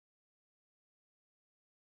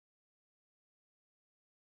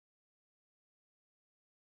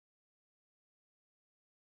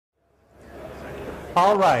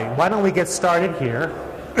All right, why don't we get started here?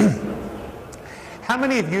 How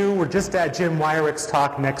many of you were just at Jim Wyrick's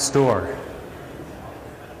talk next door?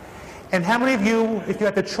 And how many of you, if you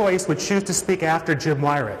had the choice, would choose to speak after Jim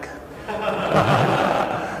Wyrick?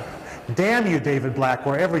 Damn you, David Black,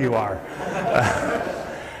 wherever you are.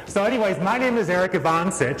 So anyways, my name is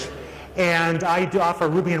Ivancich, and I do offer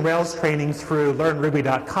Ruby and Rails training through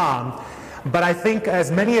learnruby.com. But I think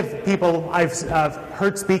as many of the people I've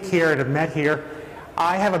heard speak here and have met here,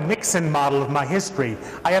 I have a mix-in model of my history.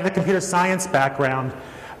 I have a computer science background,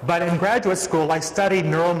 but in graduate school I studied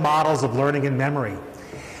neural models of learning and memory.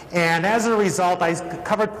 And as a result, I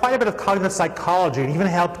covered quite a bit of cognitive psychology and even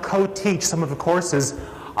helped co-teach some of the courses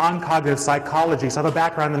on cognitive psychology, so I have a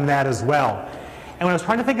background in that as well. And when I was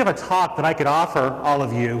trying to think of a talk that I could offer all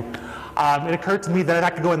of you, it occurred to me that I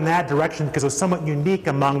could go in that direction because it was somewhat unique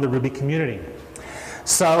among the Ruby community.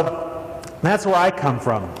 So that's where I come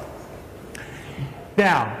from.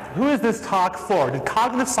 Now, who is this talk for? Did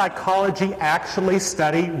cognitive psychology actually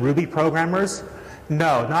study Ruby programmers?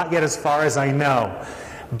 No, not yet as far as I know.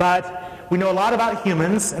 But we know a lot about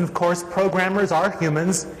humans, and of course programmers are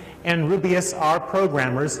humans, and Rubyists are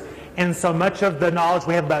programmers, and so much of the knowledge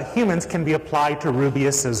we have about humans can be applied to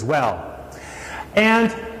Rubyists as well.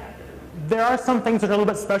 And there are some things that are a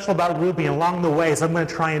little bit special about Ruby along the way, so I'm going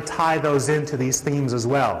to try and tie those into these themes as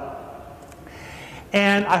well.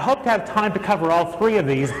 And I hope to have time to cover all three of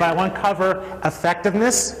these, but I want to cover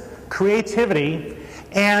effectiveness, creativity,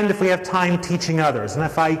 and if we have time, teaching others. And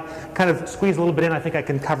if I kind of squeeze a little bit in, I think I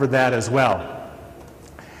can cover that as well.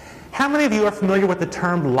 How many of you are familiar with the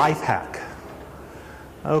term life hack?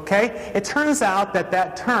 Okay, it turns out that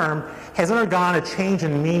that term has undergone a change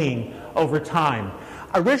in meaning over time.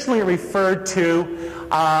 Originally it referred to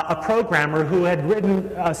a programmer who had written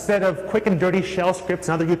a set of quick and dirty shell scripts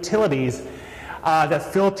and other utilities that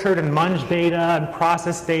filtered and munged data and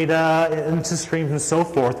processed data into streams and so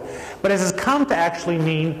forth. But it has come to actually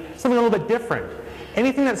mean something a little bit different.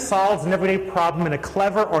 Anything that solves an everyday problem in a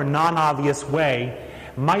clever or non-obvious way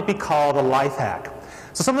might be called a life hack.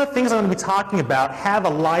 So some of the things I'm going to be talking about have a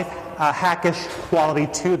life hackish quality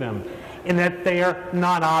to them, in that they are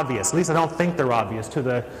non-obvious. At least I don't think they're obvious to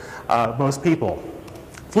the most people.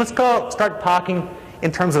 So let's start talking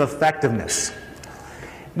in terms of effectiveness.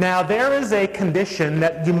 Now, there is a condition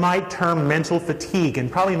that you might term mental fatigue, and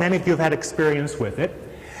probably many of you have had experience with it.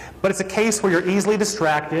 But it's a case where you're easily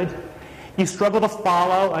distracted, you struggle to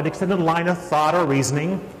follow an extended line of thought or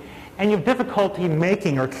reasoning, and you have difficulty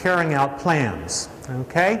making or carrying out plans.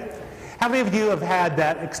 Okay? How many of you have had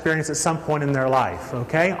that experience at some point in their life?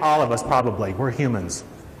 Okay? All of us probably. We're humans.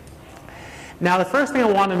 Now, the first thing I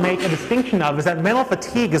want to make a distinction of is that mental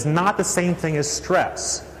fatigue is not the same thing as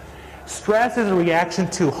stress. Stress is a reaction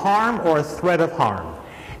to harm or a threat of harm,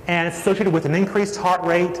 and it's associated with an increased heart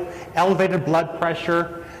rate, elevated blood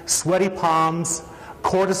pressure, sweaty palms,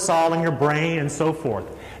 cortisol in your brain, and so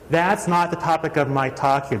forth. That's not the topic of my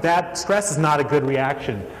talk here. That stress is not a good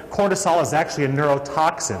reaction. Cortisol is actually a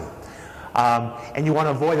neurotoxin, and you want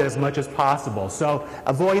to avoid it as much as possible. So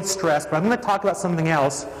avoid stress, but I'm going to talk about something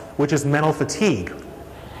else, which is mental fatigue.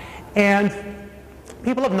 And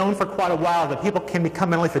people have known for quite a while that people can become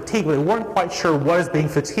mentally fatigued, but they weren't quite sure what is being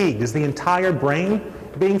fatigued. Is the entire brain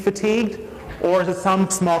being fatigued, or is it some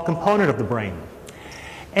small component of the brain?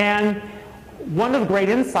 And one of the great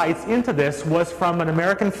insights into this was from an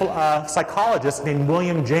American psychologist named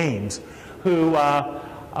William James, who wrote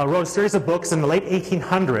a series of books in the late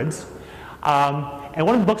 1800s. And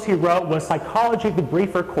one of the books he wrote was Psychology, the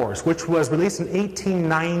Briefer Course, which was released in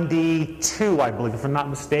 1892, I believe, if I'm not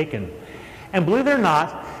mistaken. And believe it or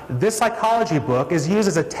not, this psychology book is used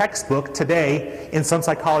as a textbook today in some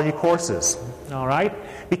psychology courses, all right?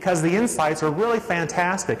 Because the insights are really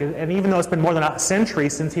fantastic. And even though it's been more than a century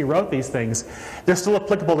since he wrote these things, they're still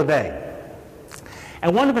applicable today.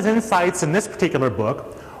 And one of his insights in this particular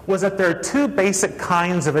book was that there are two basic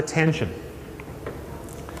kinds of attention.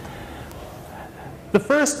 The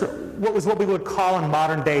first was what we would call in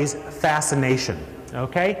modern days fascination,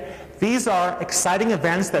 okay? These are exciting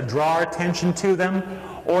events that draw our attention to them,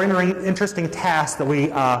 or interesting tasks that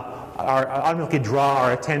we automatically draw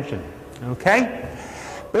our attention. Okay?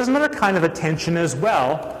 There's another kind of attention as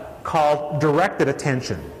well called directed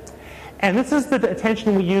attention. And this is the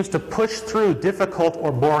attention we use to push through difficult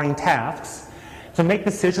or boring tasks, to make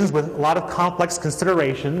decisions with a lot of complex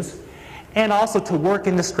considerations, and also to work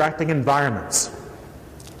in distracting environments.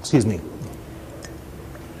 Excuse me.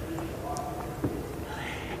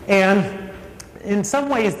 And in some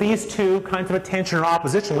ways, these two kinds of attention are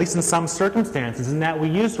opposition, at least in some circumstances, in that we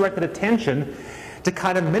use directed attention to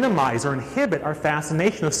kind of minimize or inhibit our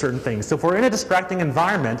fascination with certain things. So if we're in a distracting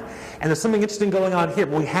environment and there's something interesting going on here,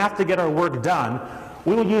 but we have to get our work done,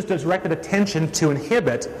 we will use directed attention to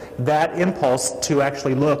inhibit that impulse to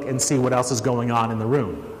actually look and see what else is going on in the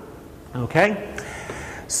room. Okay?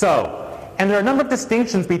 So, and there are a number of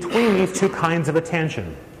distinctions between these two kinds of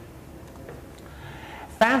attention.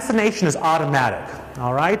 Fascination is automatic,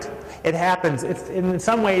 all right? It happens. In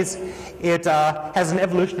some ways, it has an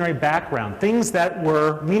evolutionary background. Things that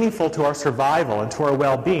were meaningful to our survival and to our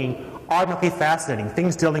well-being are automatically fascinating.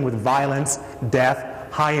 Things dealing with violence,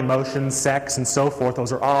 death, high emotions, sex, and so forth,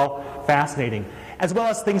 those are all fascinating. As well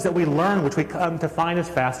as things that we learn, which we come to find as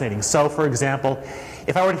fascinating. So, for example,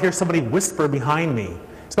 if I were to hear somebody whisper behind me,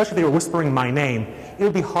 especially if they were whispering my name, it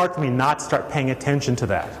would be hard for me not to start paying attention to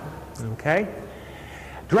that. Okay?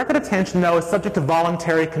 Directed attention, though, is subject to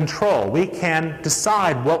voluntary control. We can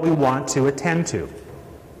decide what we want to attend to.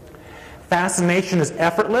 Fascination is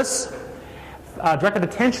effortless. Directed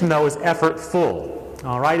attention, though, is effortful.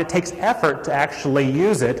 All right? It takes effort to actually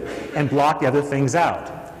use it and block the other things out.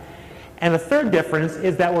 And the third difference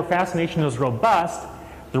is that where fascination is robust,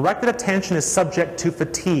 directed attention is subject to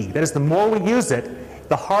fatigue. That is, the more we use it,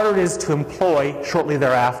 the harder it is to employ shortly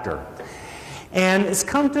thereafter. And it's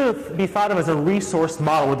come to be thought of as a resource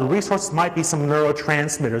model, where the resource might be some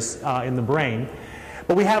neurotransmitters in the brain.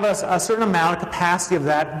 But we have a certain amount of capacity of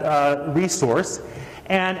that resource,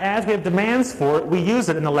 and as we have demands for it, we use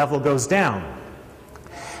it and the level goes down.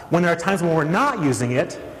 When there are times when we're not using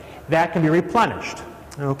it, that can be replenished.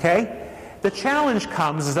 Okay? The challenge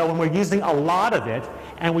comes is that when we're using a lot of it,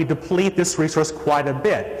 and we deplete this resource quite a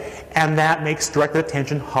bit, and that makes directed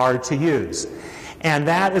attention hard to use. And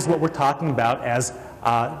that is what we're talking about as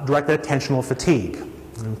directed attentional fatigue.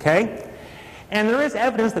 Okay? And there is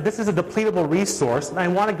evidence that this is a depletable resource, and I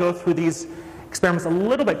want to go through these experiments a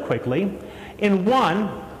little bit quickly. In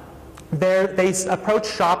one, they approach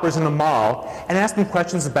shoppers in the mall and ask them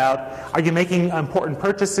questions about, are you making important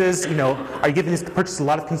purchases? You know, are you giving these purchases a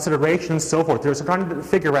lot of consideration and so forth? They're trying to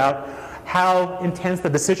figure out how intense the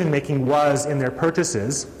decision-making was in their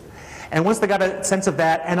purchases. And once they got a sense of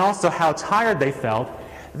that, and also how tired they felt,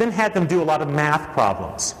 then had them do a lot of math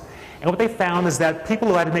problems. And what they found is that people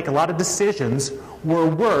who had to make a lot of decisions were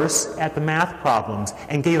worse at the math problems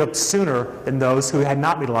and gave up sooner than those who had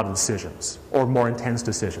not made a lot of decisions or more intense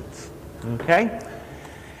decisions. Okay?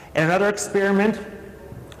 In another experiment,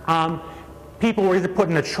 people were either put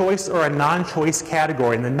in a choice or a non-choice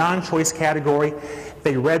category. In the non-choice category,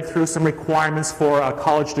 they read through some requirements for a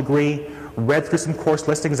college degree, read through some course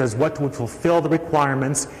listings as what would fulfill the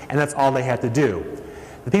requirements, and that's all they had to do.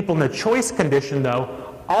 The people in the choice condition,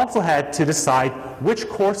 though, also had to decide which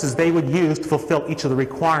courses they would use to fulfill each of the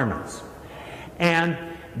requirements. And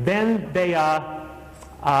then there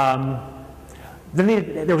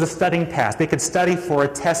was a studying task. They could study for a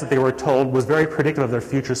test that they were told was very predictive of their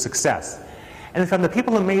future success. And they found the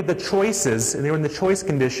people who made the choices, and they were in the choice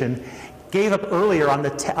condition, gave up earlier on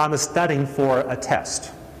the studying for a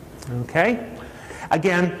test. Okay?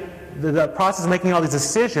 Again, the process of making all these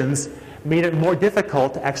decisions made it more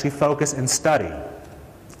difficult to actually focus and study.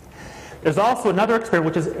 There's also another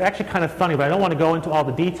experiment, which is actually kind of funny, but I don't want to go into all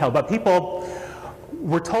the detail, but people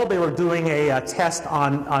were told they were doing a test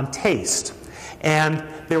on taste. And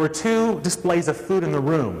there were two displays of food in the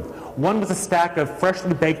room. One was a stack of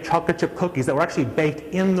freshly baked chocolate chip cookies that were actually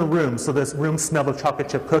baked in the room, so this room smelled of chocolate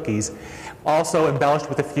chip cookies, also embellished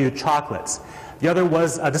with a few chocolates. The other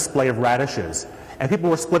was a display of radishes. And people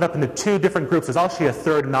were split up into two different groups. There's actually a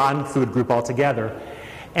third non-food group altogether.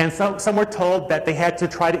 And so some were told that they had to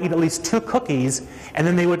try to eat at least 2 cookies, and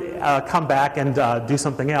then they would come back and do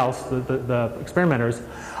something else, the experimenters.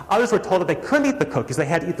 Others were told that they couldn't eat the cookies. They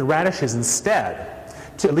had to eat the radishes instead,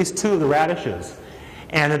 at least 2 of the radishes.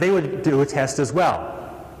 And they would do a test as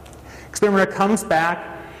well. Experimenter comes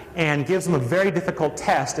back and gives them a very difficult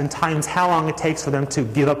test and times how long it takes for them to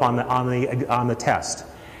give up on the test.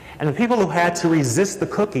 And the people who had to resist the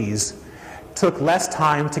cookies took less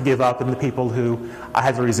time to give up than the people who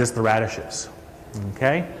had to resist the radishes.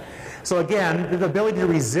 Okay? So again, the ability to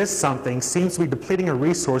resist something seems to be depleting a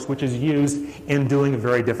resource which is used in doing a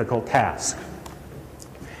very difficult task.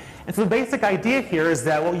 And so the basic idea here is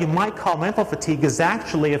that what you might call mental fatigue is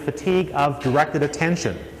actually a fatigue of directed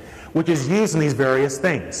attention, which is used in these various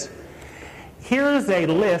things. Here is a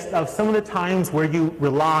list of some of the times where you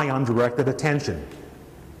rely on directed attention.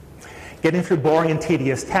 Getting through boring and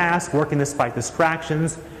tedious tasks, working despite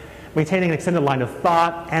distractions, maintaining an extended line of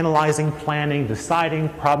thought, analyzing, planning, deciding,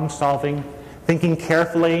 problem solving, thinking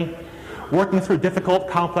carefully, working through difficult,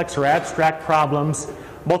 complex, or abstract problems,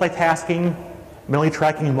 multitasking, mentally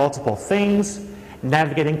tracking multiple things,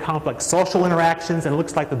 navigating complex social interactions, and it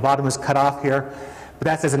looks like the bottom is cut off here, but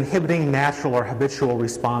that says inhibiting natural or habitual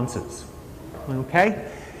responses.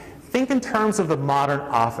 Okay? Think in terms of the modern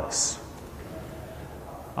office.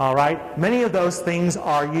 All right? Many of those things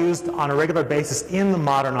are used on a regular basis in the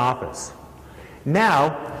modern office.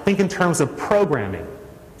 Now, think in terms of programming.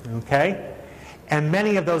 Okay? And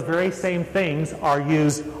many of those very same things are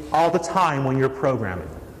used all the time when you're programming.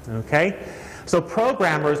 Okay? So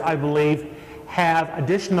programmers, I believe, have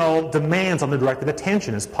additional demands on the directed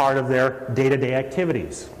attention as part of their day-to-day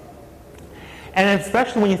activities. And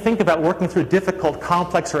especially when you think about working through difficult,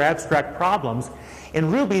 complex, or abstract problems, in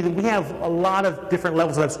Ruby we have a lot of different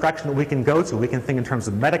levels of abstraction that we can go to. We can think in terms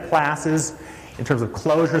of meta classes, in terms of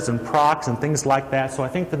closures and procs and things like that. So I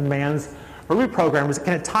think the demands for Ruby programmers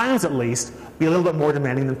can, at times at least, be a little bit more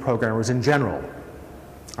demanding than programmers in general.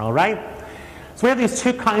 All right? So we have these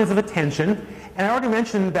two kinds of attention, and I already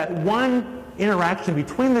mentioned that one interaction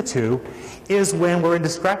between the two is when we're in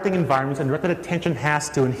distracting environments and directed attention has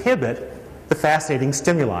to inhibit the fascinating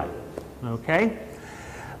stimuli. Okay?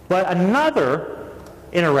 But another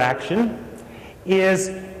interaction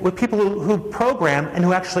is with people who program and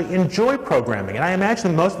who actually enjoy programming. And I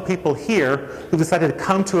imagine most of the people here who decided to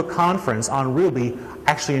come to a conference on Ruby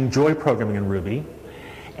actually enjoy programming in Ruby.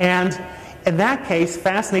 And in that case,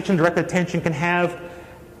 fascination and directed attention can have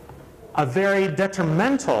a very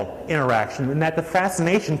detrimental interaction in that the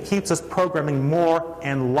fascination keeps us programming more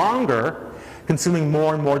and longer, consuming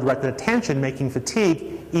more and more directed attention, making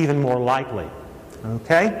fatigue even more likely.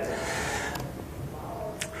 Okay?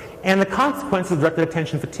 And the consequences of directed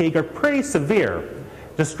attention fatigue are pretty severe.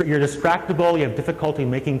 You're distractible, you have difficulty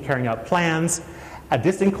carrying out plans, a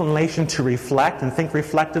disinclination to reflect and think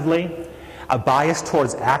reflectively, a bias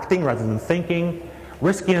towards acting rather than thinking,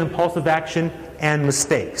 risky and impulsive action, and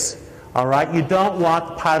mistakes. All right? You don't want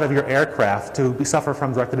the pilot of your aircraft to suffer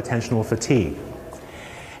from directed attentional fatigue.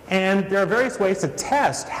 And there are various ways to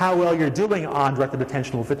test how well you're doing on directed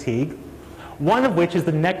attentional fatigue, one of which is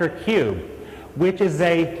the Necker cube, which is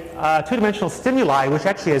a two-dimensional stimuli which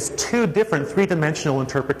actually has two different three-dimensional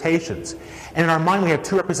interpretations. And in our mind we have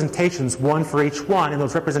two representations, one for each one, and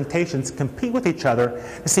those representations compete with each other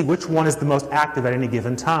to see which one is the most active at any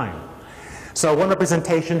given time. So one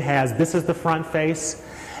representation has this as the front face,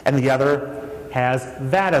 and the other has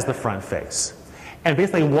that as the front face. And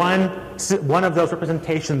basically one of those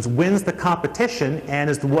representations wins the competition and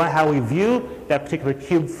is how we view that particular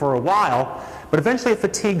cube for a while, but eventually it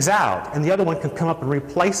fatigues out, and the other one can come up and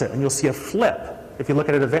replace it, and you'll see a flip if you look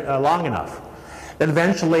at it long enough. Then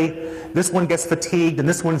eventually this one gets fatigued, and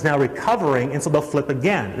this one's now recovering, and so they'll flip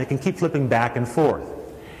again. They can keep flipping back and forth.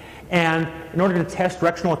 And in order to test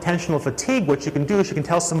directional attentional fatigue, what you can do is you can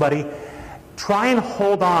tell somebody, try and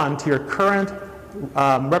hold on to your current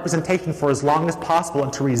representation for as long as possible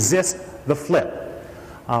and to resist the flip.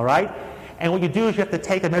 All right? And what you do is you have to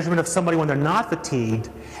take a measurement of somebody when they're not fatigued,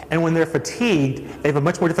 and when they're fatigued, they have a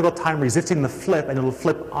much more difficult time resisting the flip, and it'll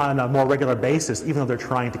flip on a more regular basis, even though they're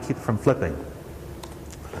trying to keep it from flipping.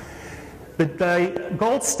 The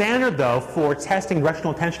gold standard, though, for testing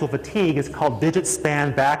directional attentional fatigue is called digit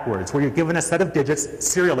span backwards, where you're given a set of digits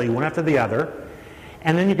serially, one after the other,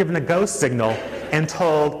 and then you're given a go signal and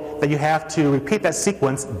told that you have to repeat that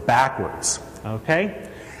sequence backwards. Okay?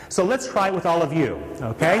 So let's try it with all of you.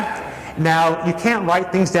 Okay? Now, you can't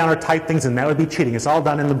write things down or type things in. That would be cheating. It's all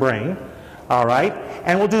done in the brain. All right?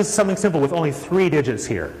 And we'll do something simple with only 3 digits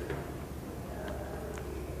here.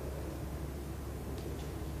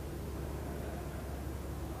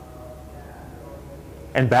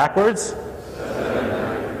 And backwards?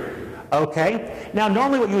 Okay. Now,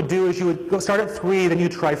 normally what you would do is you would go start at 3, then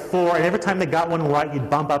you'd try 4, and every time they got one right, you'd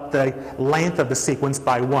bump up the length of the sequence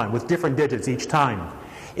by 1 with different digits each time.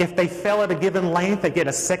 If they fell at a given length, they get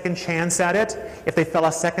a second chance at it. If they fell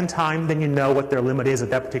a second time, then you know what their limit is at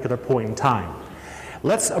that particular point in time.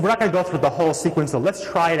 We're not going to go through the whole sequence, so let's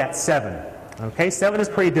try it at 7. Okay, 7 is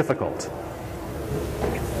pretty difficult.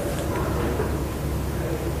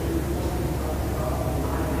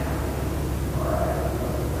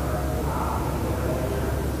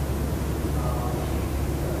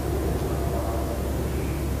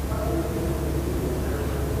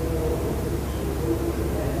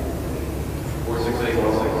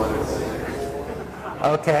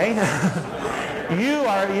 Okay.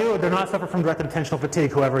 You do not suffer from directed attentional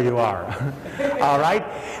fatigue, whoever you are. All right.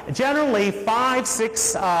 Generally, 5,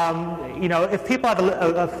 6. If people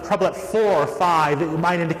have trouble at 4 or 5, it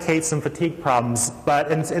might indicate some fatigue problems.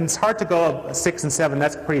 But it's hard to go up 6 and 7.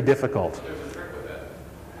 That's pretty difficult. There's a trick with that.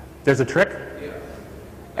 There's a trick.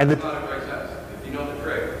 And it's not a great test. If you know the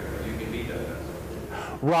trick, you can beat that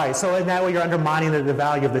test. Right, so in that way you're undermining the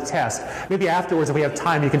value of the test. Maybe afterwards, if we have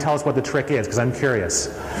time, you can tell us what the trick is, because I'm curious.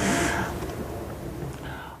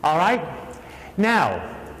 All right? Now,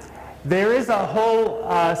 there is a whole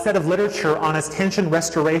set of literature on attention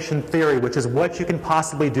restoration theory, which is what you can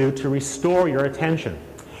possibly do to restore your attention.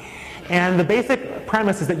 And the basic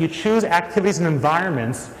premise is that you choose activities and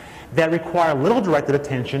environments that require little directed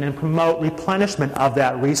attention and promote replenishment of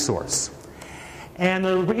that resource. And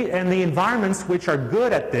the environments which are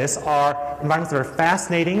good at this are environments that are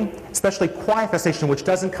fascinating, especially quiet fascination, which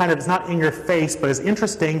doesn't it's not in your face, but is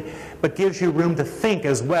interesting, but gives you room to think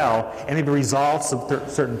as well, and maybe resolve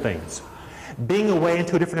certain things. Being away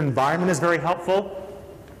into a different environment is very helpful.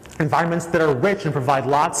 Environments that are rich and provide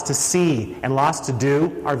lots to see and lots to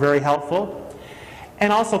do are very helpful.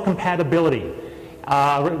 And also compatibility.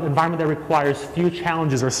 An environment that requires few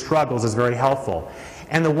challenges or struggles is very helpful.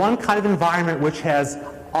 And the one kind of environment which has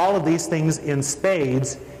all of these things in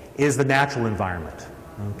spades is the natural environment.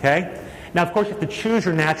 Okay? Now, of course, you have to choose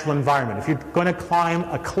your natural environment. If you're going to climb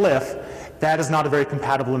a cliff, that is not a very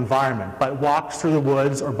compatible environment. But walks through the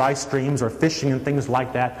woods or by streams or fishing and things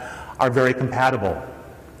like that are very compatible.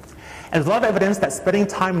 And there's a lot of evidence that spending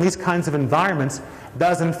time in these kinds of environments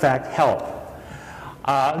does, in fact, help.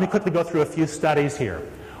 Let me quickly go through a few studies here.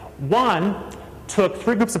 One took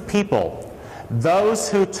 3 groups of people. Those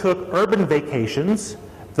who took urban vacations,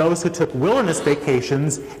 those who took wilderness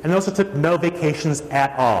vacations, and those who took no vacations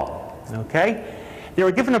at all. Okay? They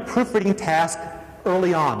were given a proofreading task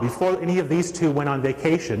early on, before any of these 2 went on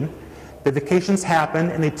vacation. The vacations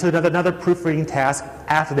happened, and they took another proofreading task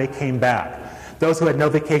after they came back. Those who had no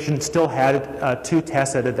vacation still had 2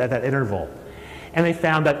 tests at that interval. And they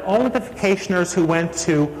found that only the vacationers who went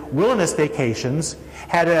to wilderness vacations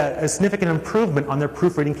had a significant improvement on their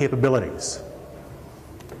proofreading capabilities.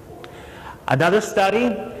 Another study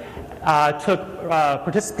took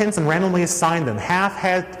participants and randomly assigned them.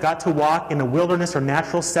 Half got to walk in a wilderness or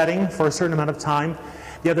natural setting for a certain amount of time.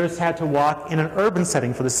 The others had to walk in an urban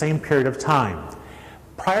setting for the same period of time.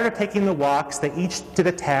 Prior to taking the walks, they each did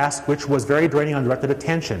a task which was very draining on directed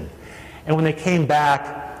attention. And when they came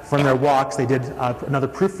back from their walks, they did another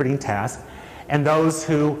proofreading task. And those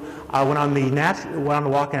who went on the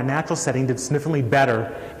walk in a natural setting did significantly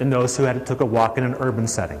better than those who took a walk in an urban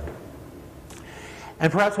setting.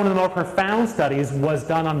 And perhaps one of the more profound studies was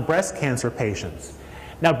done on breast cancer patients.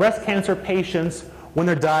 Now, breast cancer patients, when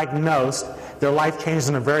they're diagnosed, their life changes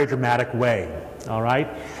in a very dramatic way. All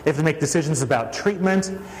right? They have to make decisions about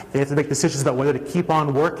treatment. They have to make decisions about whether to keep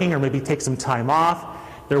on working or maybe take some time off.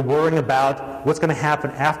 They're worrying about what's going to happen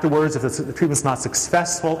afterwards if the treatment's not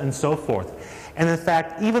successful and so forth. And in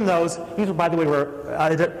fact, even these, by the way,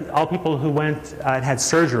 were all people who went and had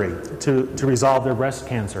surgery to resolve their breast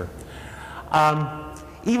cancer.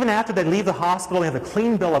 Even after they leave the hospital and have a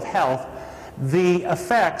clean bill of health, the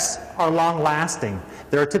effects are long-lasting.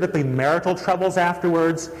 There are typically marital troubles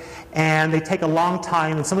afterwards, and they take a long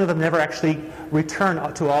time, and some of them never actually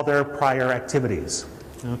return to all their prior activities.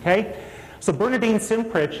 Okay? So Bernadine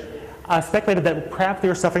Simprich speculated that perhaps they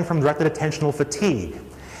were suffering from directed attentional fatigue.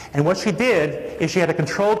 And what she did is she had a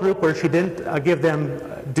control group where she didn't give them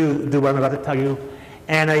do what I'm about to tell you,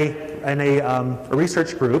 and a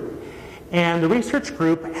research group. And the research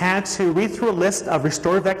group had to read through a list of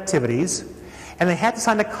restorative activities, and they had to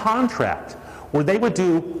sign a contract where they would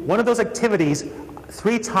do one of those activities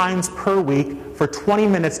 3 times per week for 20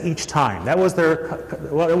 minutes each time. That was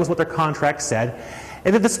what their contract said.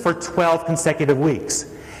 They did this for 12 consecutive weeks.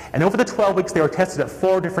 And over the 12 weeks, they were tested at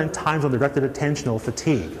 4 different times on directed attentional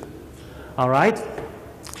fatigue. All right?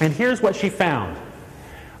 And here's what she found.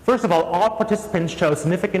 First of all participants showed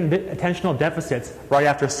significant attentional deficits right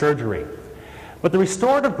after surgery. But the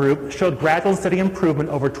restorative group showed gradual and steady improvement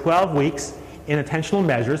over 12 weeks in attentional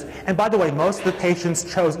measures. And by the way, most of the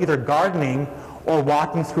patients chose either gardening or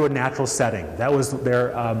walking through a natural setting. That was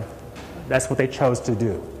that's what they chose to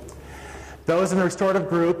do. Those in the restorative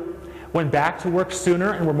group went back to work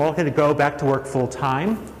sooner and were more likely to go back to work full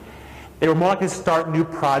time. They were more likely to start new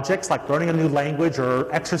projects like learning a new language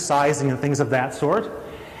or exercising and things of that sort.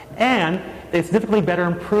 And they had significantly better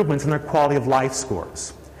improvements in their quality of life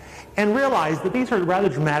scores. And realize that these are rather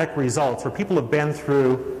dramatic results where people have been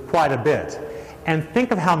through quite a bit. And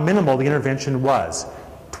think of how minimal the intervention was.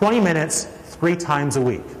 20 minutes, 3 times a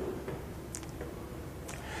week.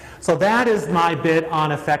 So that is my bit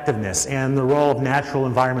on effectiveness and the role of natural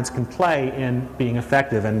environments can play in being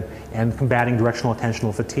effective and combating directional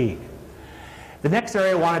attentional fatigue. The next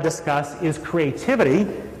area I want to discuss is creativity.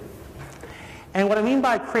 And what I mean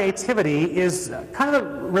by creativity is kind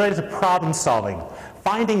of related to problem solving,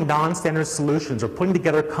 finding non-standard solutions or putting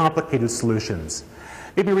together complicated solutions.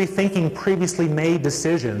 maybe rethinking previously made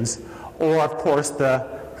decisions, or of course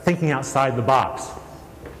the thinking outside the box.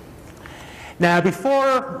 Now,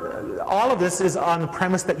 before all of this is on the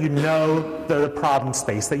premise that you know the problem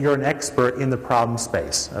space, that you're an expert in the problem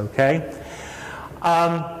space, okay?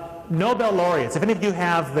 Nobel laureates, if any of you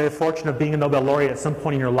have the fortune of being a Nobel laureate at some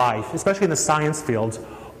point in your life, especially in the science fields,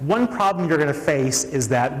 one problem you're going to face is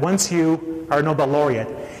that once you are a Nobel laureate,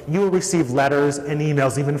 you will receive letters and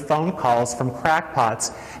emails, even phone calls from crackpots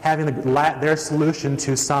having their solution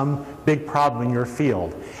to some big problem in your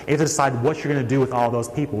field. You have to decide what you're going to do with all those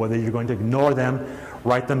people, whether you're going to ignore them,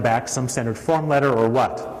 write them back some standard form letter, or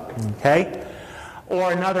what. Okay?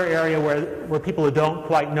 Or another area where people who don't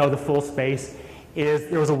quite know the full space is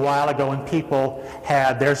there was a while ago when people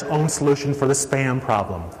had their own solution for the spam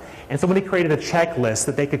problem. And somebody created a checklist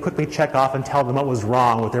that they could quickly check off and tell them what was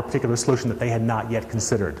wrong with their particular solution that they had not yet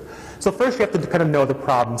considered. So first you have to kind of know the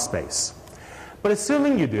problem space. But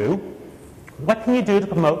assuming you do, what can you do to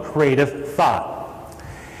promote creative thought?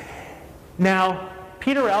 Now,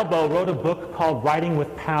 Peter Elbow wrote a book called Writing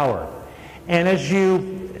with Power. And as you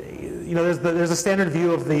know, there's a standard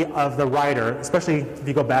view of the writer, especially if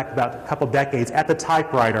you go back about a couple decades, at the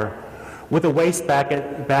typewriter with a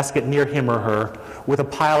wastebasket near him or her, with a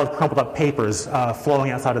pile of crumpled up papers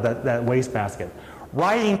flowing outside of that wastebasket.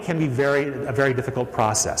 Writing can be a very difficult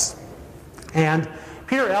process. And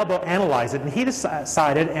Peter Elbow analyzed it, and he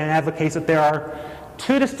decided and advocates that there are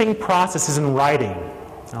two distinct processes in writing.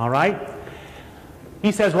 All right?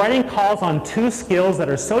 He says writing calls on two skills that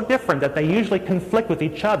are so different that they usually conflict with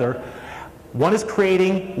each other. One is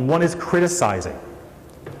creating, one is criticizing.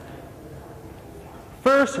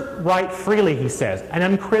 First, write freely, he says, and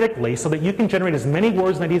uncritically, so that you can generate as many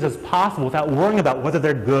words and ideas as possible without worrying about whether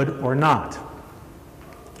they're good or not.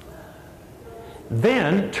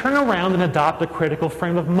 Then, turn around and adopt a critical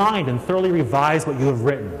frame of mind and thoroughly revise what you have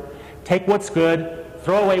written. Take what's good,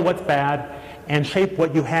 throw away what's bad, and shape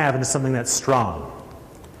what you have into something that's strong.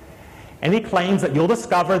 And he claims that you'll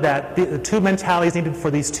discover that the two mentalities needed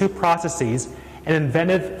for these two processes, an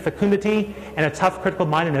inventive fecundity and a tough critical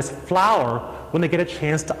mindedness, flower when they get a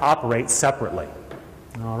chance to operate separately.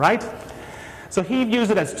 All right? So he views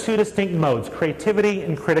it as two distinct modes, creativity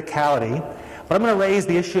and criticality. But I'm going to raise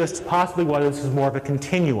the issue as to possibly whether this is more of a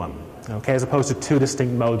continuum, okay, as opposed to two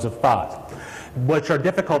distinct modes of thought, which are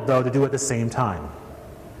difficult, though, to do at the same time.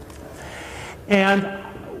 And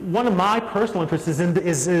one of my personal interests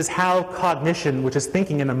is how cognition, which is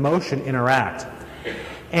thinking, and emotion interact.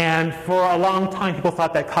 And for a long time, people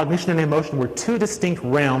thought that cognition and emotion were two distinct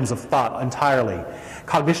realms of thought entirely.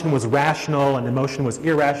 Cognition was rational and emotion was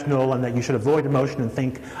irrational, and that you should avoid emotion and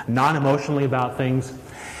think non-emotionally about things.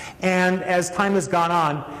 And as time has gone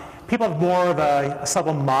on, people have more of a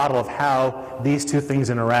subtle model of how these two things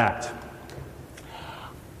interact.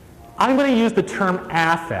 I'm going to use the term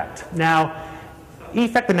affect. Now,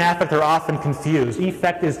 affect and affect are often confused.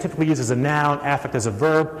 Affect is typically used as a noun, affect as a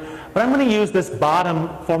verb. But I'm going to use this bottom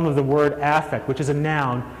form of the word affect, which is a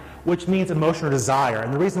noun, which means emotion or desire.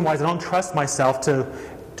 And the reason why is I don't trust myself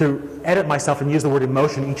to edit myself and use the word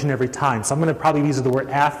emotion each and every time. So I'm going to probably use the word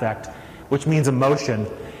affect, which means emotion,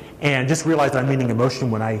 and just realize that I'm meaning emotion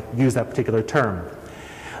when I use that particular term.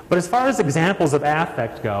 But as far as examples of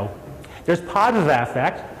affect go, there's positive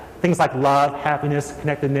affect, things like love, happiness,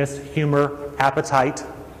 connectedness, humor, appetite.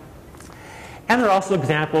 And there are also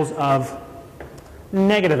examples of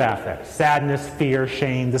negative affect, sadness, fear,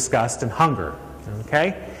 shame, disgust, and hunger.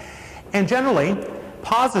 Okay? And generally,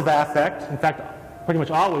 positive affect, in fact, pretty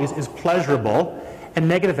much always, is pleasurable, and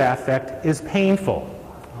negative affect is painful.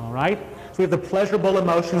 All right? So we have the pleasurable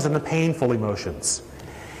emotions and the painful emotions.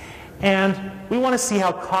 And we want to see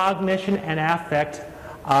how cognition and affect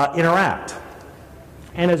interact.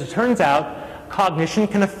 And as it turns out, cognition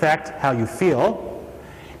can affect how you feel,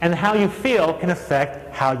 and how you feel can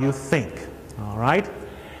affect how you think. All right?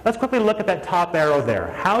 Let's quickly look at that top arrow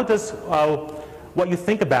there. How does what you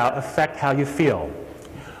think about affect how you feel?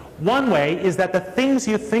 One way is that the things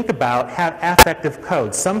you think about have affective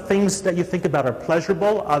codes. Some things that you think about are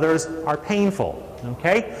pleasurable, others are painful.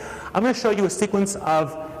 Okay? I'm going to show you a sequence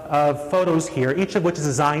of photos here, each of which is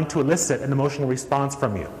designed to elicit an emotional response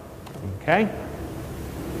from you. Okay?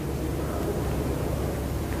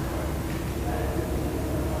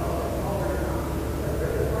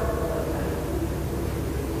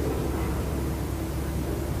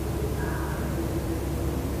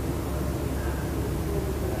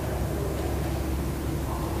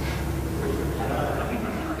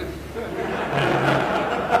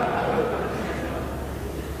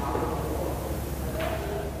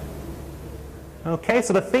 Okay,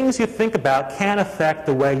 so the things you think about can affect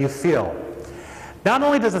the way you feel. Not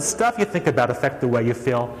only does the stuff you think about affect the way you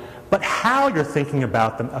feel, but how you're thinking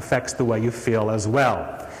about them affects the way you feel as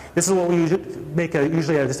well. This is what we make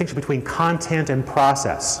usually a distinction between content and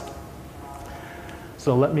process.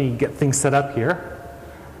 So let me get things set up here.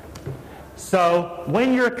 So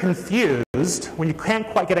when you're confused, when you can't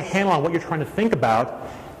quite get a handle on what you're trying to think about,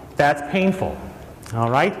 that's painful. All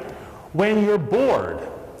right? When you're bored,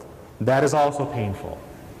 that is also painful.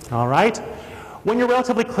 All right? When you're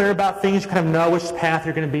relatively clear about things, you kind of know which path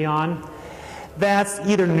you're going to be on, that's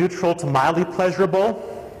either neutral to mildly pleasurable.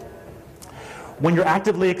 When you're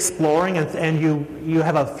actively exploring and you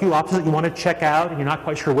have a few options that you want to check out and you're not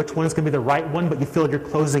quite sure which one is going to be the right one, but you feel you're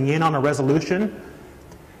closing in on a resolution,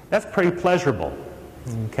 that's pretty pleasurable.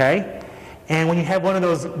 Okay? And when you have one of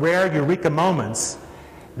those rare eureka moments,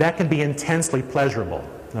 that can be intensely pleasurable.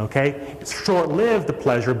 Okay? It's short-lived, the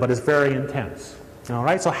pleasure, but it's very intense. All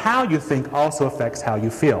right? So how you think also affects how you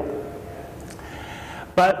feel.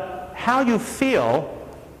 But how you feel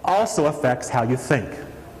also affects how you think.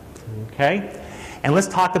 Okay? And let's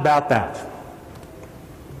talk about that.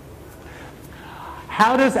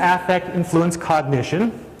 How does affect influence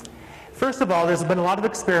cognition? First of all, there's been a lot of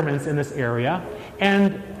experiments in this area,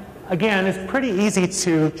 and again, it's pretty easy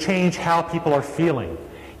to change how people are feeling.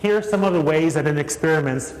 Here are some of the ways that in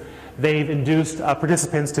experiments they've induced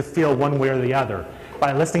participants to feel one way or the other.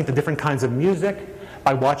 By listening to different kinds of music,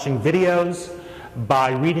 by watching videos,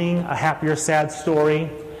 by reading a happy or sad story,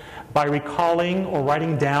 by recalling or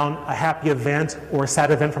writing down a happy event or a sad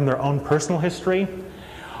event from their own personal history,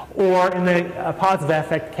 or in the positive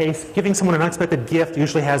affect case, giving someone an unexpected gift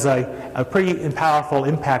usually has a pretty powerful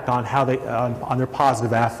impact on how they on their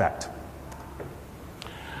positive affect.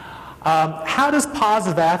 How does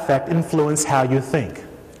positive affect influence how you think?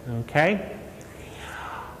 Okay.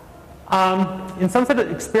 In some set of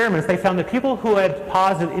experiments, they found that people who had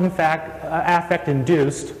positive affect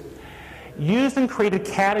induced used and created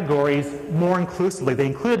categories more inclusively. They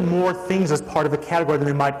included more things as part of a category than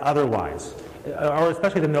they might otherwise, or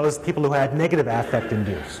especially than those people who had negative affect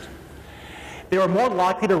induced. They were more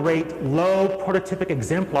likely to rate low prototypic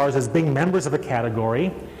exemplars as being members of a category,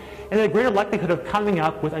 and they had a greater likelihood of coming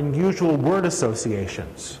up with unusual word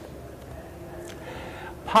associations.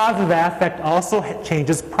 Positive affect also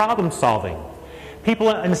changes problem solving. People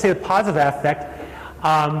in a state of positive affect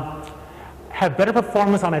have better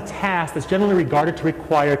performance on a task that's generally regarded to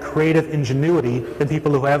require creative ingenuity than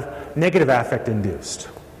people who have negative affect induced.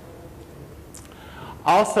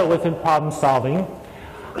 Also within problem solving,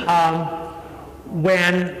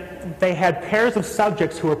 when they had pairs of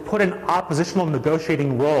subjects who were put in oppositional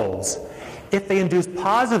negotiating roles, if they induced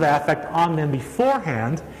positive affect on them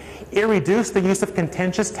beforehand, it reduced the use of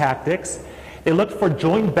contentious tactics. They looked for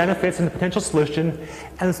joint benefits in the potential solution,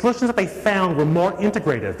 and the solutions that they found were more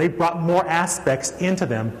integrative. They brought more aspects into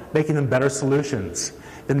them, making them better solutions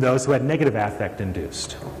than those who had negative affect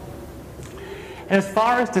induced. And as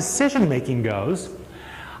far as decision making goes,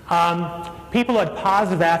 people who had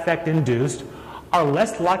positive affect induced are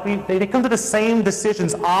less likely, they come to the same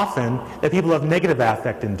decisions often that people who have negative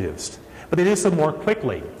affect induced, but they do so more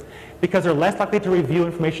quickly because they're less likely to review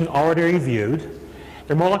information already reviewed.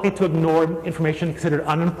 They're more likely to ignore information considered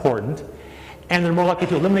unimportant, and they're more likely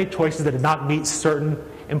to eliminate choices that did not meet certain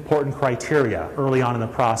important criteria early on in the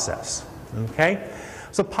process. Okay?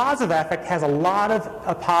 So positive affect has a lot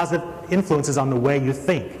of positive influences on the way you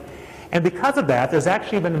think. And because of that, there's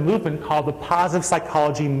actually been a movement called the positive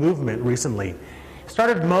psychology movement recently. It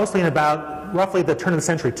started mostly in about roughly the turn of the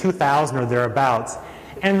century, 2000 or thereabouts.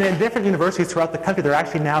 And in different universities throughout the country, there are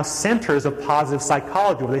actually now centers of positive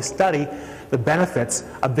psychology where they study the benefits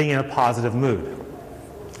of being in a positive mood.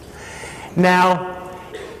 Now,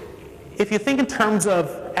 if you think in terms of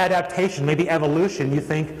adaptation, maybe evolution, you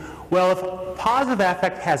think, well, if positive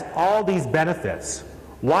affect has all these benefits,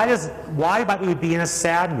 why might we be in a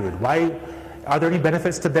sad mood? Why are there any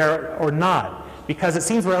benefits to there or not? Because it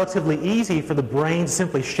seems relatively easy for the brain to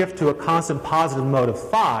simply shift to a constant positive mode of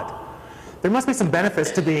thought. There must be some benefits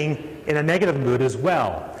to being in a negative mood as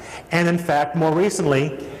well. And in fact, more recently,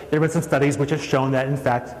 there have been some studies which have shown that, in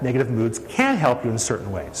fact, negative moods can help you in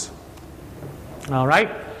certain ways. All right?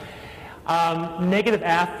 Negative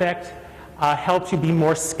affect helps you be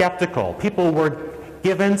more skeptical. People were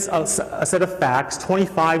given a set of facts,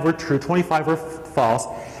 25 were true, 25 were false,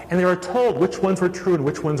 and they were told which ones were true and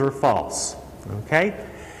which ones were false. Okay?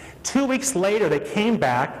 2 weeks later, they came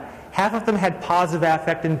back. Half of them had positive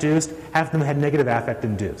affect induced, half of them had negative affect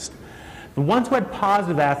induced. The ones who had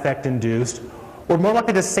positive affect induced were more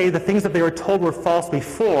likely to say the things that they were told were false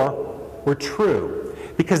before were true,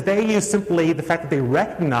 because they used simply the fact that they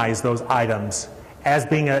recognized those items as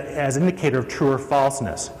being as an indicator of true or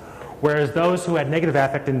falseness, whereas those who had negative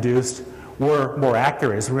affect induced were more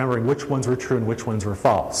accurate as remembering which ones were true and which ones were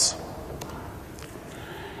false.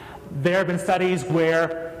 There have been studies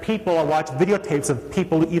where people watch videotapes of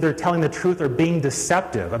people either telling the truth or being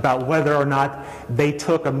deceptive about whether or not they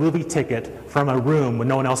took a movie ticket from a room when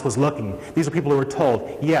no one else was looking. These are people who were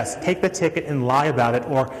told, yes, take the ticket and lie about it,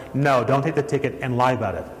 or no, don't take the ticket and lie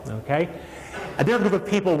about it. Okay? A different group of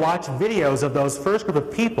people watched videos of those first group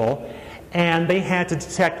of people, and they had to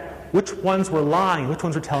detect which ones were lying, which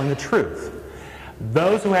ones were telling the truth.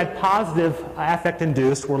 Those who had positive affect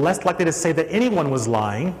induced were less likely to say that anyone was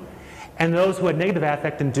lying, and those who had negative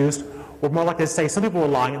affect induced were more likely to say some people were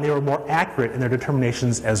lying, and they were more accurate in their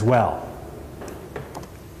determinations as well.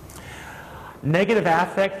 Negative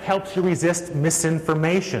affect helps you resist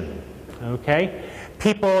misinformation. Okay?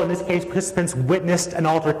 People, in this case participants, witnessed an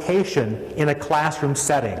altercation in a classroom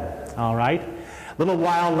setting. All right? A little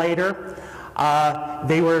while later,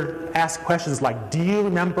 they were asked questions like, do you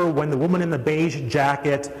remember when the woman in the beige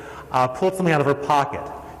jacket pulled something out of her pocket?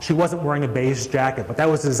 She wasn't wearing a beige jacket, but that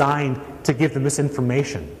was designed to give them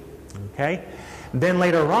misinformation. Okay? Then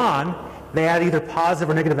later on, they had either positive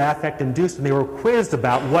or negative affect induced, and they were quizzed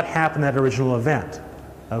about what happened at that original event.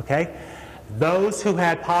 Okay? Those who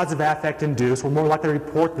had positive affect induced were more likely to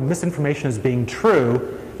report the misinformation as being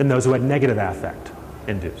true than those who had negative affect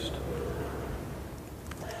induced.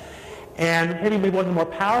 And maybe one of the more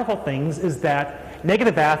powerful things is that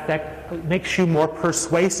negative affect makes you more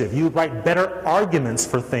persuasive. You write better arguments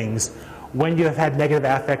for things when you have had negative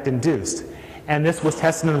affect induced. And this was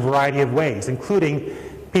tested in a variety of ways, including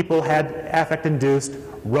people had affect induced,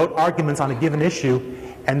 wrote arguments on a given issue,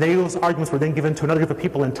 and those arguments were then given to another group of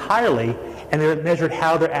people entirely, and they measured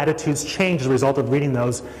how their attitudes changed as a result of reading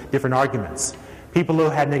those different arguments. People who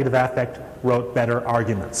had negative affect wrote better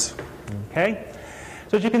arguments. Okay?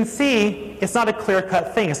 So as you can see, it's not a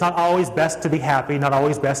clear-cut thing. It's not always best to be happy, not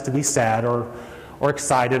always best to be sad or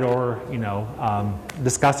excited or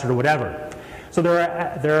disgusted or whatever. So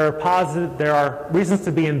there are reasons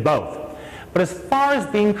to be in both. But as far as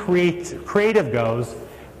being creative goes,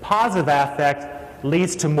 positive affect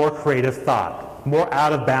leads to more creative thought, more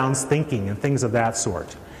out-of-bounds thinking and things of that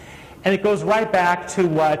sort. And it goes right back to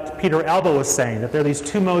what Peter Elbow was saying, that there are these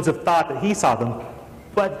two modes of thought that he saw them.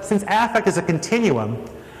 But since affect is a continuum,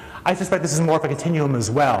 I suspect this is more of a continuum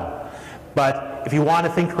as well. But if you want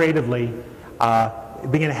to think creatively,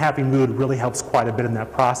 being in a happy mood really helps quite a bit in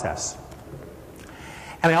that process.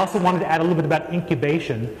 And I also wanted to add a little bit about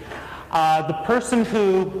incubation. The person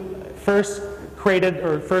who first created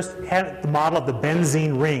or first had the model of the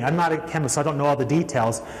benzene ring, I'm not a chemist, so I don't know all the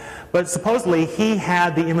details, but supposedly he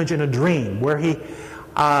had the image in a dream where he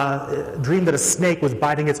dreamed that a snake was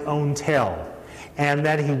biting its own tail. And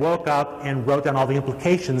then he woke up and wrote down all the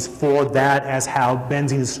implications for that as how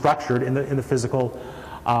benzene is structured in the physical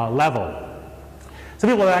level. Some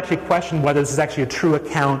people have actually questioned whether this is actually a true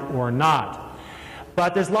account or not.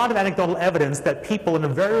 But there's a lot of anecdotal evidence that people in a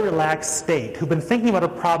very relaxed state who've been thinking about a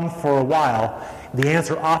problem for a while, the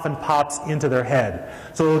answer often pops into their head.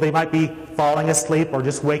 So they might be falling asleep or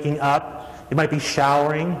just waking up. They might be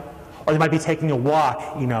showering, or they might be taking a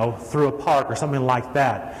walk, through a park or something like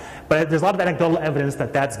that. But there's a lot of anecdotal evidence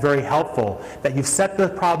that that's very helpful, that you've set the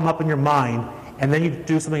problem up in your mind, and then you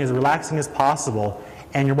do something as relaxing as possible,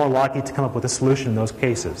 and you're more likely to come up with a solution in those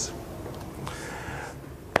cases.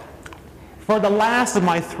 For the last of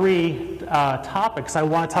my three topics, I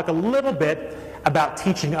want to talk a little bit about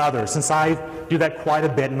teaching others, since I do that quite a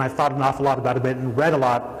bit, and I've thought an awful lot about it and read a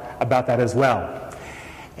lot about that as well.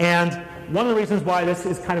 And one of the reasons why this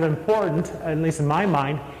is kind of important, at least in my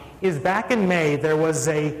mind, is back in May there was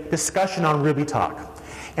a discussion on Ruby Talk.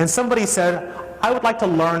 And somebody said, I would like to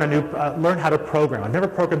learn how to program. I've never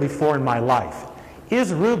programmed before in my life.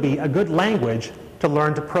 Is Ruby a good language to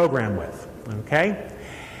learn to program with? Okay?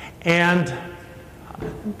 And I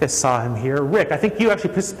think I saw him here. Rick, I think you actually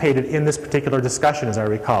participated in this particular discussion, as I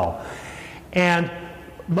recall. And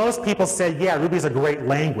most people said, yeah, Ruby is a great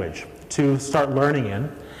language to start learning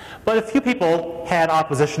in. But a few people had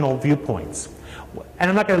oppositional viewpoints. And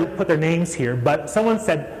I'm not going to put their names here, but someone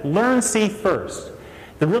said, learn C first.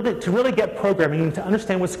 To really get programming, to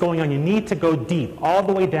understand what's going on, you need to go deep, all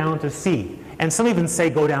the way down to C. And some even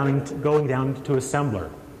say going down to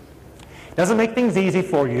assembler. It doesn't make things easy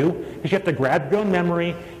for you, because you have to grab your own memory,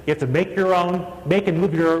 you have to make and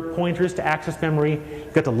move your pointers to access memory,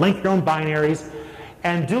 you have to link your own binaries,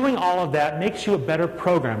 and doing all of that makes you a better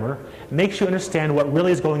programmer, makes you understand what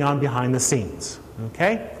really is going on behind the scenes.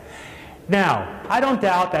 Okay? Now, I don't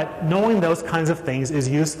doubt that knowing those kinds of things is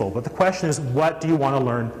useful, but the question is, what do you want to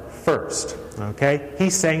learn first? Okay?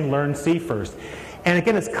 He's saying learn C first. And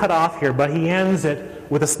again, it's cut off here, but he ends it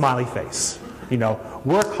with a smiley face. You know,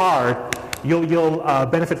 work hard, you'll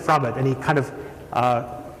benefit from it. And he kind of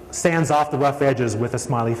sands off the rough edges with a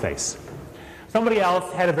smiley face. Somebody else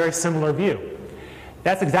had a very similar view.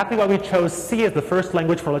 That's exactly why we chose C as the first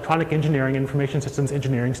language for electronic engineering and information systems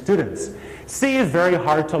engineering students. C is very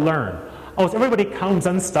hard to learn. Almost everybody comes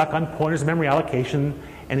unstuck on pointers, memory allocation,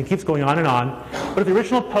 and it keeps going on and on. But if the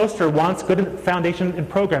original poster wants good foundation in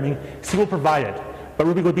programming, C will provide it. But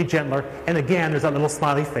Ruby would be gentler. And again, there's that little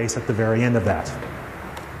smiley face at the very end of that.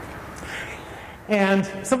 And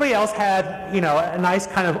somebody else had, you know, a nice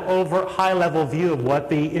kind of high-level view of what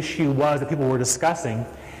the issue was that people were discussing.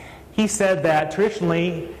 He said that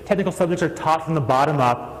traditionally, technical subjects are taught from the bottom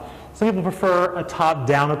up. Some people prefer a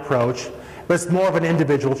top-down approach, but it's more of an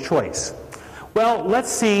individual choice. Well,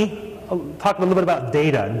 let's talk a little bit about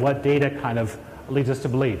data and what data kind of leads us to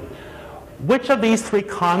believe. Which of these three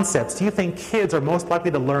concepts do you think kids are most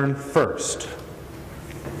likely to learn first?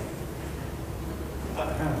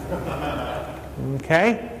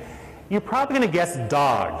 Okay? You're probably going to guess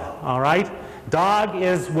dog, all right? Dog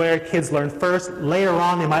is where kids learn first. Later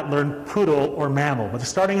on, they might learn poodle or mammal. But they're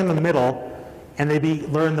starting in the middle, and they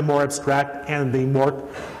learn the more abstract and the more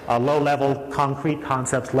low-level concrete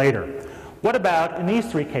concepts later. What about in these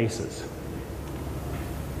three cases?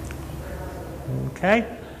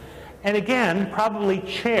 Okay? And again, probably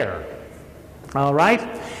chair. All right?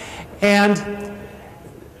 And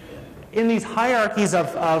in these hierarchies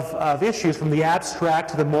of issues, from the abstract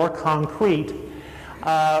to the more concrete,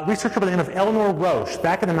 researcher by the name of Eleanor Roche,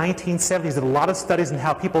 back in the 1970s, did a lot of studies on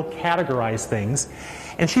how people categorize things.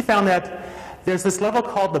 And she found that there's this level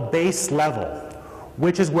called the base level,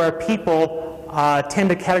 which is where people tend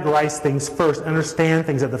to categorize things first, understand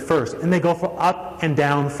things at the first, and they go up and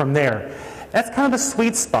down from there. That's kind of the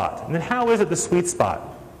sweet spot. And then how is it the sweet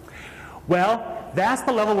spot? Well, that's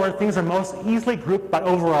the level where things are most easily grouped by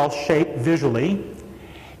overall shape visually.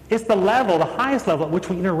 It's the level, the highest level at which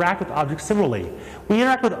we interact with objects similarly. We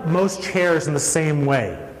interact with most chairs in the same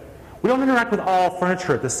way. We don't interact with all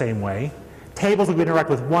furniture the same way. Tables we interact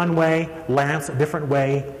with one way, lamps a different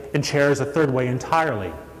way, and chairs a third way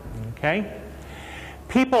entirely. Okay?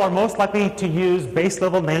 People are most likely to use base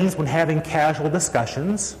level names when having casual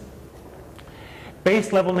discussions.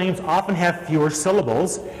 Base level names often have fewer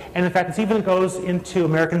syllables, and in fact this even goes into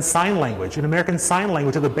American Sign Language. In American Sign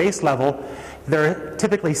Language at the base level, there are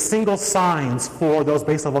typically single signs for those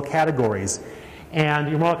base level categories, and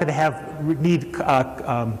you're more likely to need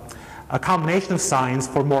a combination of signs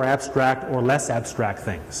for more abstract or less abstract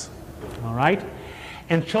things. All right?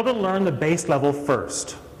 And children learn the base level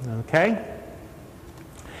first. Okay?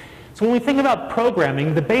 So when we think about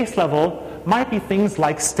programming, the base level might be things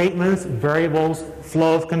like statements, variables,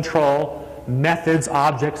 flow of control, methods,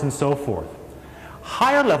 objects, and so forth.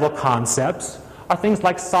 Higher level concepts are things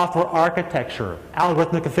like software architecture,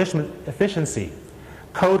 algorithmic efficiency,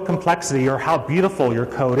 code complexity, or how beautiful your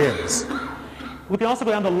code is. We can also go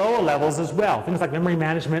down to lower levels as well, things like memory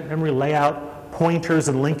management, memory layout, pointers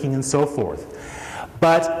and linking, and so forth.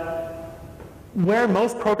 But where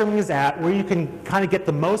most programming is at, where you can kind of get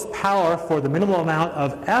the most power for the minimal amount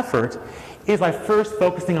of effort, is by first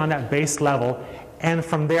focusing on that base level, and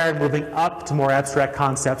from there moving up to more abstract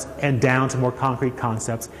concepts and down to more concrete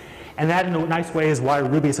concepts. And that, in a nice way, is why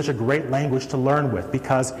Ruby is such a great language to learn with,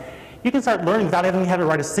 because you can start learning without even having to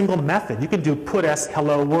write a single method. You can do put-s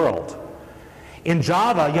hello world. In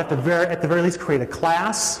Java, you have to, at the very least, create a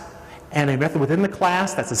class and a method within the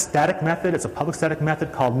class. That's a static method. It's a public static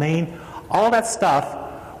method called main. All that stuff,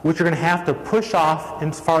 which you're going to have to push off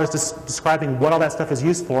as far as describing what all that stuff is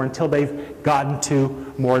used for until they've gotten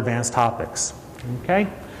to more advanced topics. Okay?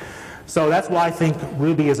 So that's why I think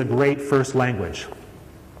Ruby is a great first language.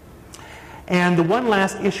 And the one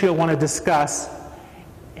last issue I want to discuss,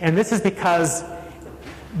 and this is because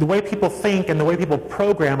the way people think and the way people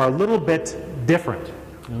program are a little bit different.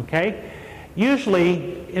 Okay?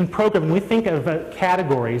 Usually in programming we think of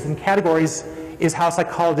categories, and categories is how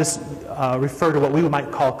psychologists refer to what we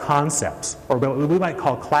might call concepts, or what we might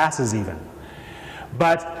call classes even.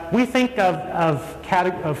 But we think of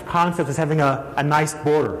concepts as having a nice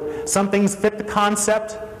border. Some things fit the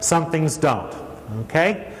concept, some things don't.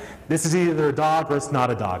 Okay? This is either a dog or it's not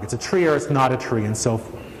a dog. It's a tree or it's not a tree, and so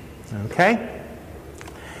forth. Okay?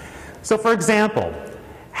 So for example,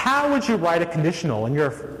 how would you write a conditional in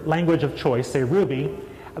your language of choice, say Ruby,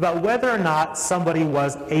 about whether or not somebody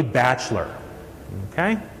was a bachelor?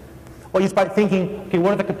 Okay? Well, you start thinking, okay,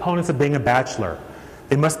 what are the components of being a bachelor?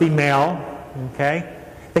 They must be male, okay?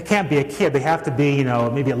 They can't be a kid. They have to be,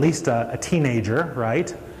 maybe at least a teenager,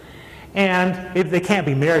 right? And they can't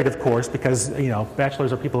be married, of course, because,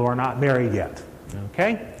 bachelors are people who are not married yet,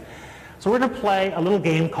 okay? So we're going to play a little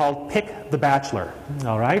game called Pick the Bachelor,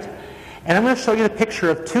 all right? And I'm going to show you the picture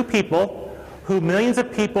of two people who millions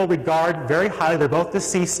of people regard very highly. They're both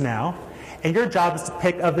deceased now. And your job is to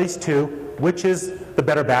pick of these two, which is the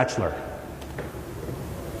better bachelor.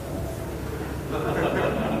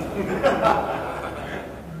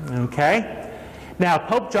 Okay? Now,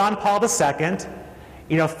 Pope John Paul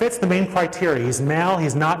II, fits the main criteria. He's male,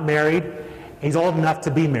 he's not married, he's old enough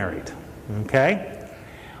to be married. Okay?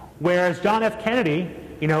 Whereas John F. Kennedy,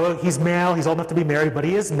 he's male, he's old enough to be married, but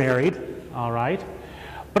he is married. All right?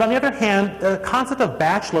 But on the other hand, the concept of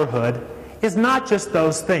bachelorhood is not just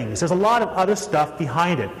those things. There's a lot of other stuff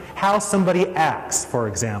behind it. How somebody acts, for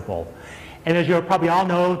example. And as you probably all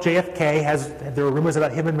know, JFK there were rumors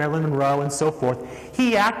about him and Marilyn Monroe and so forth.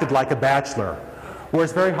 He acted like a bachelor, where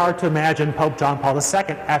it's very hard to imagine Pope John Paul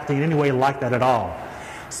II acting in any way like that at all.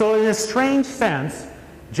 So in a strange sense,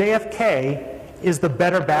 JFK is the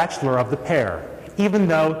better bachelor of the pair, even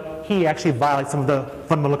though he actually violates some of the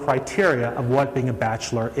fundamental criteria of what being a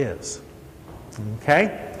bachelor is.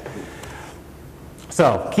 Okay?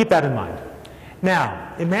 So keep that in mind.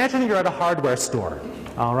 Now, imagine you're at a hardware store,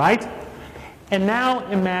 all right? And now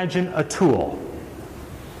imagine a tool.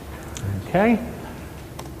 Okay?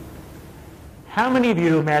 How many of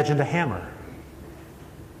you imagined a hammer?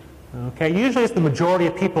 Okay, usually it's the majority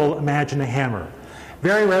of people imagine a hammer.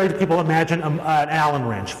 Very rarely do people imagine an Allen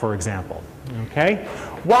wrench, for example. Okay?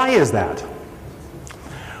 Why is that?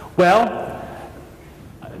 Well,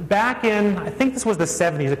 back in, I think this was the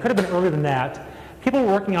 70s, it could have been earlier than that, people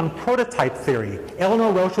were working on prototype theory.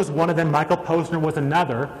 Eleanor Roche was one of them, Michael Posner was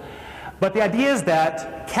another. But the idea is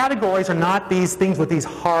that categories are not these things with these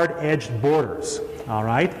hard-edged borders, all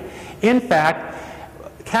right? In fact,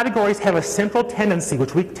 categories have a central tendency,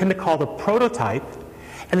 which we tend to call the prototype,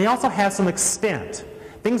 and they also have some extent,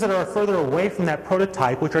 things that are further away from that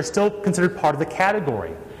prototype, which are still considered part of the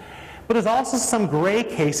category. But there's also some gray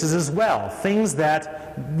cases as well, things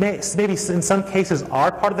that maybe in some cases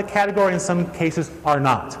are part of the category, in some cases are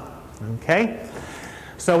not, okay?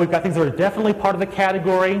 So we've got things that are definitely part of the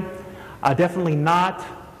category, definitely not,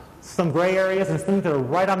 some gray areas, and things that are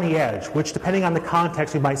right on the edge, which depending on the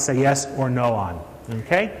context we might say yes or no on.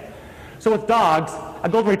 Okay? So with dogs, a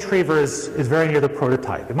golden retriever is very near the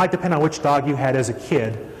prototype. It might depend on which dog you had as a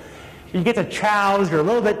kid. You get to chows, you're a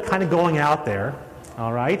little bit kind of going out there,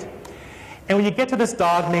 all right? And when you get to this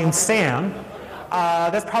dog named Sam,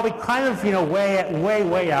 that's probably kind of,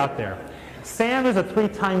 way out there. Sam is a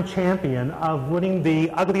 3-time champion of winning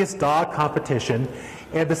the ugliest dog competition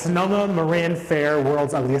at the Sonoma Marin Fair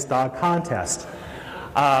World's Ugliest Dog Contest.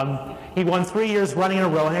 He won 3 years running in a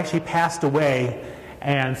row and actually passed away,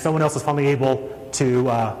 and someone else was finally able to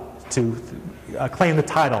claim the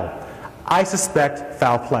title. I suspect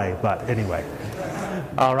foul play, but anyway.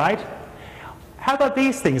 All right? How about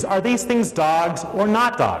these things? Are these things dogs or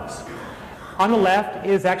not dogs? On the left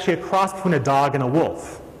is actually a cross between a dog and a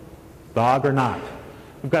wolf. Dog or not.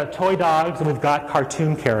 We've got toy dogs and we've got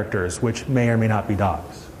cartoon characters, which may or may not be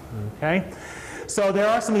dogs. Okay? So there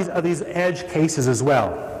are some of these edge cases as well.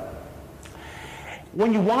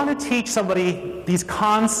 When you want to teach somebody these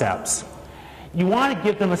concepts, you want to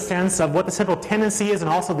give them a sense of what the central tendency is and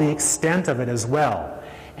also the extent of it as well.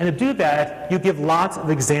 And to do that, you give lots of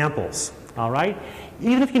examples. All right?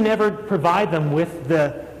 Even if you never provide them with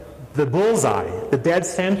the bullseye, the dead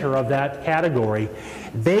center of that category,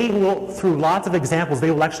 they will, through lots of examples,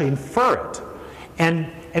 they will actually infer it. And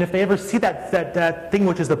if they ever see that thing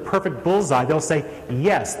which is the perfect bullseye, they'll say,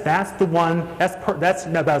 yes, that's the one, that's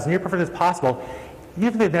about as near perfect as possible,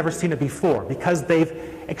 even if they've never seen it before, because they've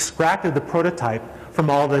extracted the prototype from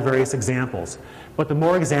all the various examples. But the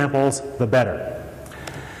more examples, the better.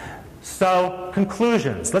 So,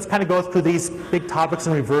 conclusions. Let's kind of go through these big topics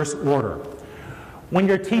in reverse order. When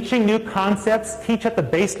you're teaching new concepts, teach at the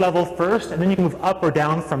base level first, and then you can move up or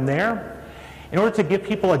down from there. In order to give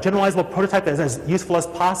people a generalizable prototype that is as useful as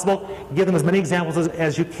possible, give them as many examples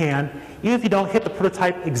as you can. Even if you don't hit the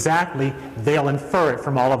prototype exactly, they'll infer it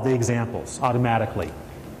from all of the examples automatically.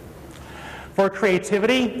 For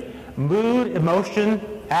creativity, mood, emotion,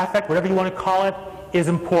 affect, whatever you want to call it, is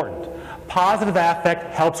important. Positive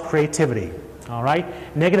affect helps creativity. All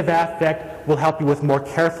right? Negative affect will help you with more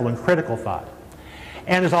careful and critical thought.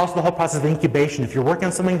 And there's also the whole process of incubation. If you're working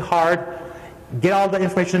on something hard, get all the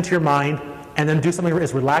information into your mind, and then do something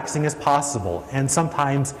as relaxing as possible. And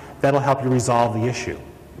sometimes that'll help you resolve the issue.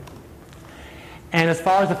 And as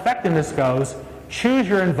far as effectiveness goes, choose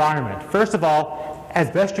your environment. First of all,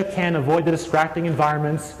 as best you can, avoid the distracting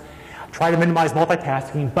environments. Try to minimize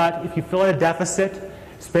multitasking, but if you feel at a deficit,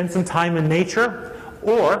 spend some time in nature,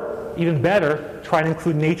 or even better, try to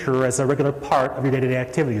include nature as a regular part of your day-to-day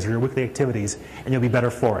activities or your weekly activities, and you'll be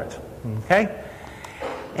better for it. Okay?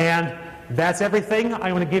 And that's everything.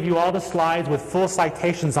 I'm going to give you all the slides with full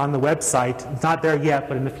citations on the website. It's not there yet,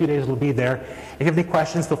 but in a few days it'll be there. If you have any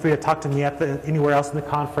questions, feel free to talk to me anywhere else in the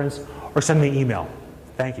conference or send me an email.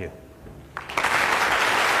 Thank you.